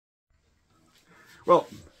Well,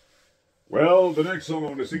 well, the next song I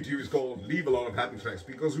want to sing to you is called Leave a Lot of Happy Tracks,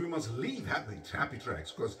 because we must leave happy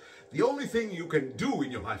tracks, because the only thing you can do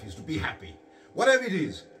in your life is to be happy. Whatever it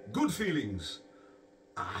is, good feelings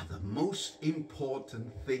are the most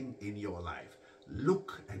important thing in your life.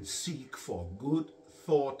 Look and seek for good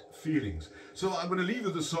thought feelings. So I'm going to leave you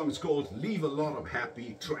with the song. It's called Leave a Lot of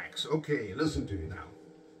Happy Tracks. Okay, listen to it now.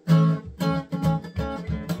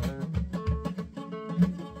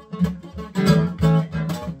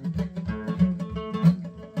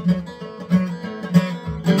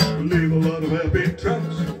 Leave a lot of happy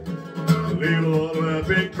tracks. Leave a lot of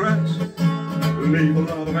happy tracks. Leave a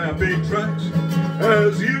lot of happy tracks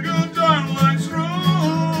as you go down life's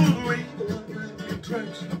road. Leave a lot of happy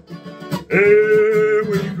tracks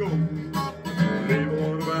everywhere you go. Leave a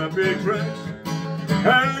lot of happy tracks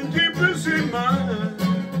and keep this in mind.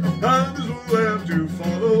 Others will have to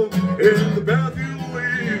follow in the path you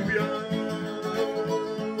leave behind.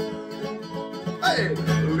 Hey!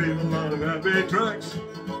 Leave a lot of happy tracks.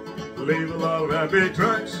 Leave a lot of happy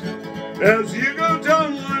tracks as you go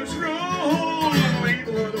down life's road. Leave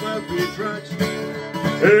a lot of happy tracks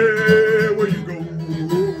where you go.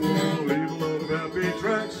 Leave a lot of happy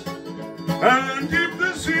tracks and keep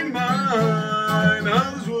this in mind.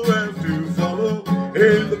 Others will have to follow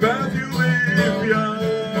in the path you leave behind.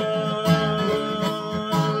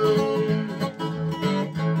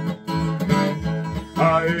 I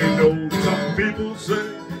know some people say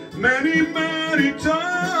many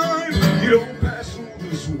times you don't pass through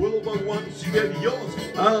this world, but once you get yours,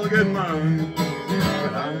 I'll get mine.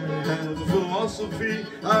 But I have a philosophy,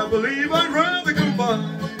 I believe I'd rather go by.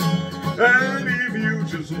 And if you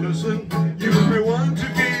just listen, you may want to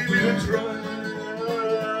give it a try.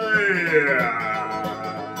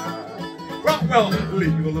 Well,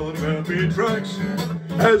 leave a lot of happy tracks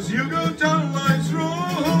as you go down life's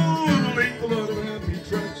road. Leave a lot of happy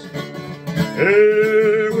tracks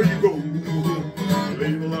where you go.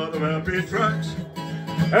 Leave a lot of happy tracks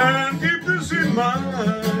and keep this in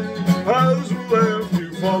mind. Others will have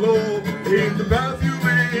to follow in the path you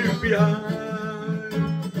leave behind.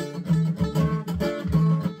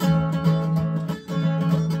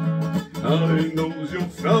 I knows your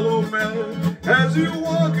fellow man as you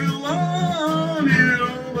walk along. You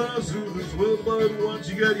don't pass through this world, but once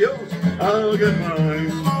you get yours, I'll get mine.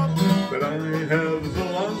 But I have a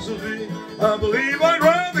philosophy, I believe I'd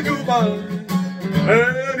rather go by.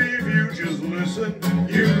 And if you just listen,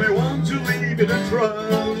 you may want to leave it a try.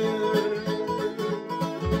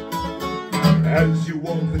 As you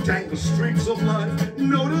walk the tangled streets of life,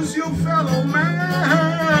 notice your fellow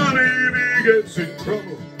man. If he gets in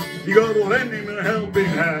trouble, you gotta lend him a helping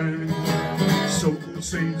hand. Sow good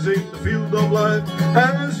seeds in the field of life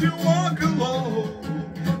as you walk along.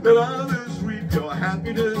 Let others reap your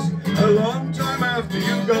happiness a long time after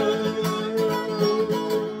you go.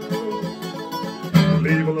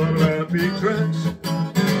 Leave a lot of happy tracks.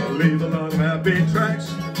 Leave a lot of happy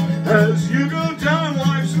tracks as you go down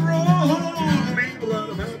life's road. Leave a lot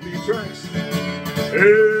of happy tracks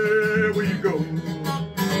where you go.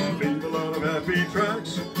 Leave a lot of happy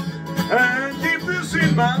tracks and keep this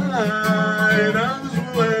in mind. Others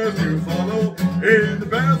will have to follow in the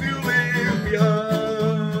path you leave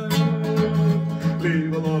behind.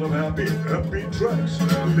 Leave a lot of happy tracks.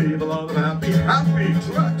 Leave a lot of happy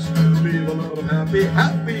tracks. Leave a lot of happy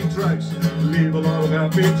tracks. Leave a lot of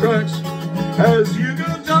happy tracks as you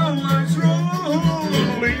go down life's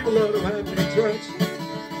road. Leave a lot of happy tracks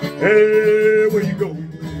where you go.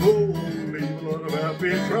 Leave a lot of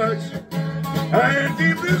happy tracks and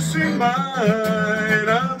keep this in mind.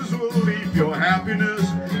 Others will leave your happiness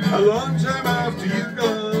a long time after you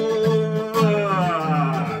go.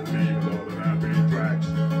 Leave a lot of happy tracks.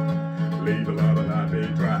 Leave a lot of happy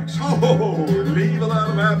tracks. Oh, leave a lot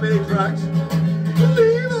of happy tracks.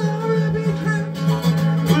 Leave a lot of happy tracks.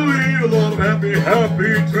 Leave a lot of happy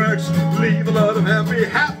tracks. Leave a lot of happy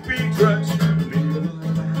tracks. Leave a lot of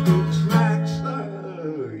happy tracks.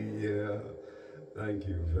 Oh, yeah. Thank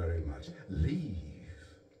you very much. Leave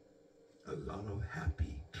a lot of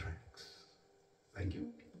happy tracks. Thank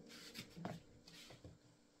you.